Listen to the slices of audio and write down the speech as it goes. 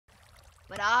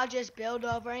But I'll just build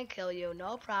over and kill you.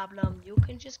 No problem. You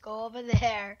can just go over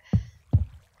there.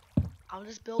 I'll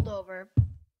just build over.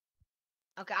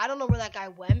 Okay, I don't know where that guy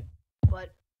went,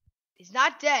 but he's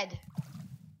not dead.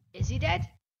 Is he dead?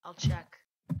 I'll check.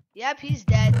 Yep, he's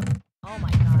dead. Oh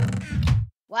my god.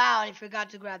 Wow, and I forgot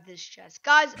to grab this chest.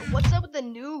 Guys, what's up with the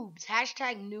noobs?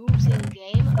 Hashtag noobs in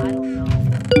game? I don't know.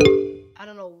 I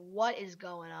don't know what is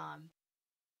going on.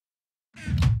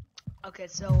 Okay,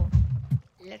 so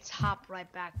let's hop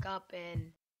right back up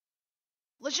and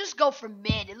let's just go for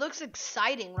mid. It looks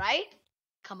exciting, right?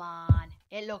 Come on.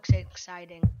 It looks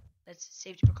exciting. That's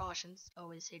safety precautions.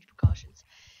 Always safety precautions.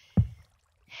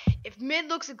 If mid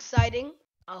looks exciting,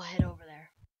 I'll head over there.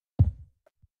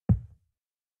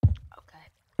 Okay.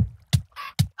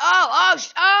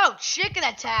 Oh, chicken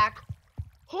attack.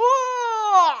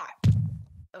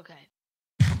 Okay.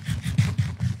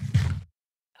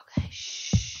 Okay,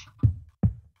 shh.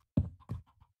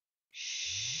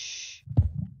 Shh.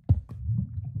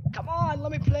 Come on,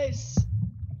 let me place.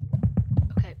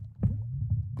 Okay. I'm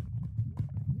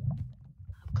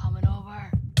coming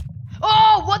over.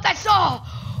 Oh, what I saw!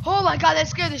 Oh my god, that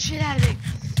scared the shit out of me.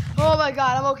 Oh my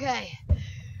god, I'm okay.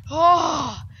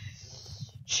 Oh,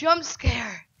 jump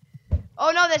scare.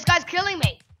 Oh no, this guy's killing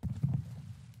me.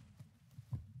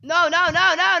 No.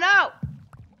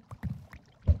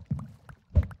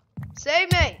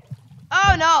 Save me.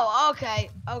 Oh no, okay.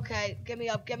 Get me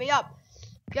up. Get me up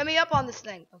on this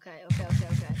thing. Okay.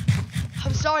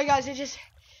 I'm sorry guys, it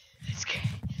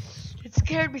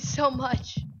scared me so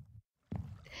much.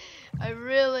 I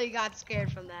really got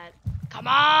scared from that. Come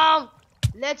on!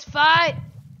 Let's fight!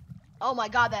 Oh my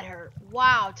god, that hurt.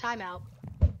 Wow, timeout.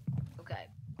 Okay.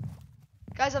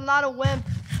 Guys, I'm not a wimp.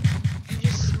 I'm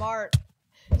just smart.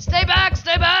 Stay back!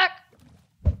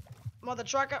 Mother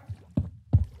trucker.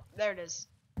 There it is.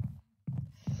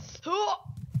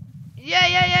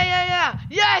 Yeah.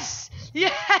 Yes!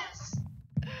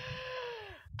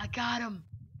 I got him.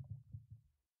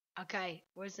 Okay,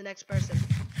 where's the next person?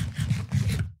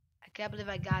 I can't believe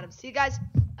I got him. See, guys,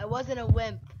 I wasn't a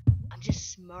wimp. I'm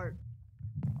just smart.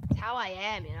 It's how I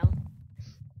am, you know?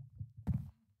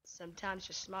 Sometimes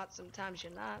you're smart, sometimes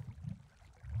you're not.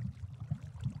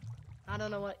 I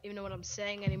don't know even know what I'm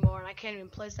saying anymore, and I can't even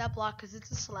place that block because it's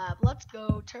a slab. Let's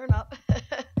go. Turn up.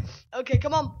 Okay,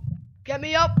 come on. Get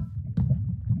me up.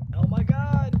 Oh, my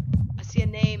God. I see a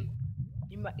name.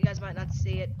 You guys might not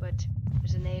see it, but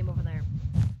there's a name over there.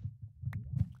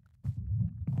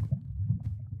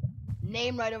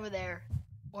 Name right over there.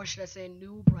 Or should I say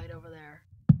noob right over there?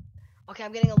 Okay,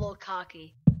 I'm getting a little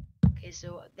cocky. Okay,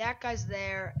 so that guy's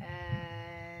there,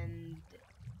 and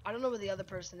I don't know where the other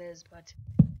person is, but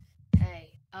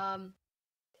hey,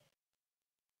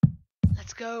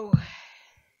 let's go.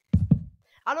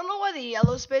 I don't know why the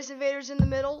yellow Space Invader's in the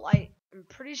middle. I'm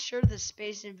pretty sure the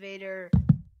Space Invader,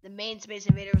 the main Space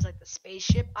Invader was like the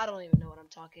spaceship. I don't even know what I'm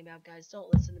talking about, guys.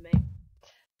 Don't listen to me.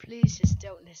 Please just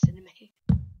don't listen to me.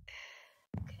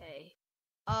 Okay.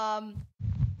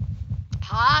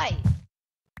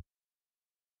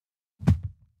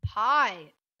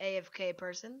 Hi, AFK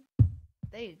person.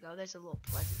 There you go. There's a little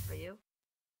present for you.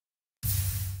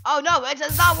 Oh no,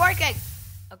 it's not working.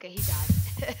 Okay, he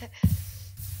died.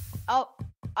 Oh,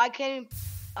 I can't even.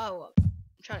 Oh, I'm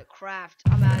trying to craft.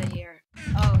 I'm out of here.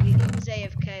 Oh, he was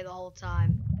AFK the whole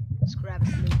time. Let's grab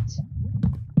his loot.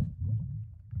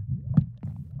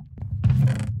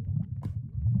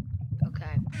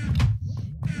 Okay.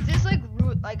 This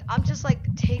like I'm just like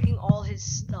taking all his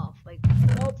stuff. Like,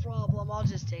 no problem. I'll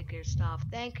just take your stuff.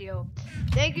 Thank you.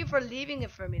 Thank you for leaving it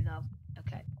for me though.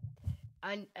 Okay.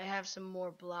 I have some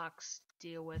more blocks to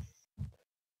deal with.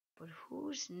 But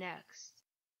who's next?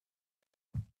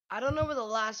 I don't know where the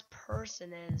last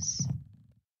person is.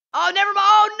 Oh, never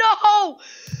mind.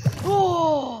 Oh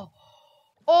no!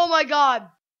 Oh my god.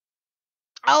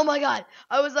 Oh my god.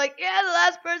 I was like, yeah, the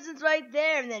last person's right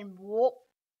there, and then whoop.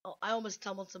 Oh, I almost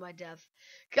tumbled to my death.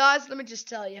 Guys, let me just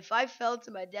tell you, if I fell to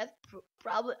my death,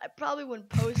 I probably wouldn't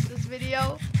post this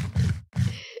video.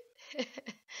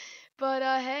 But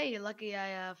hey, you're lucky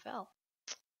I fell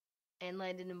and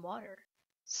landed in water.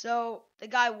 So the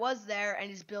guy was there and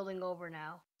he's building over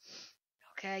now.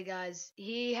 Okay, guys,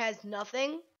 he has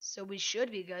nothing, so we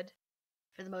should be good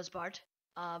for the most part.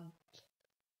 Come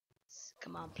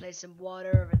on, place some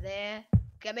water over there.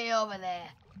 Get me over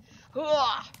there.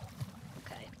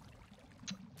 Okay.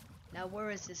 Now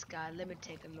where is this guy? Let me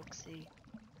take a look-see.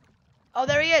 Oh,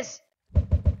 there he is.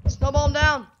 Snowball him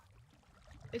down.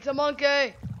 It's a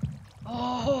monkey.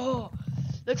 Oh,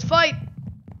 let's fight.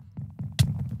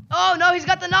 Oh no, he's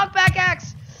got the knockback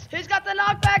axe.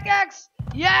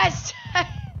 Yes.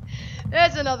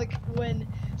 There's another win.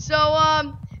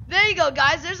 So, there you go,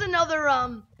 guys. There's another,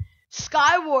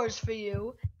 SkyWars for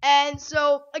you. And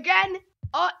so, again,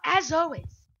 as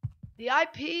always, the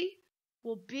IP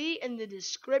will be in the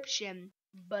description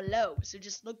below. So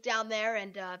just look down there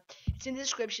and it's in the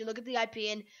description. Look at the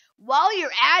IP, and while you're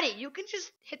at it, you can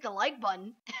just hit the like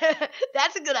button.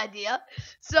 That's a good idea.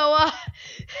 So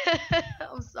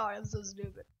I'm sorry, I'm so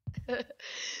stupid.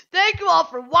 Thank you all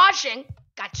for watching.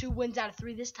 Got 2 wins out of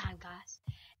 3 this time, guys.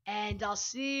 And I'll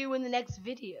see you in the next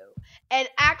video. And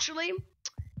actually,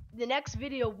 the next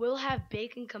video will have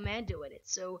Bacon Commando in it.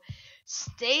 So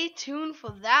stay tuned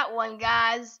for that one,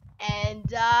 guys. And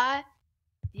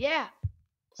yeah,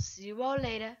 see you all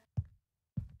later.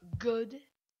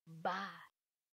 Goodbye.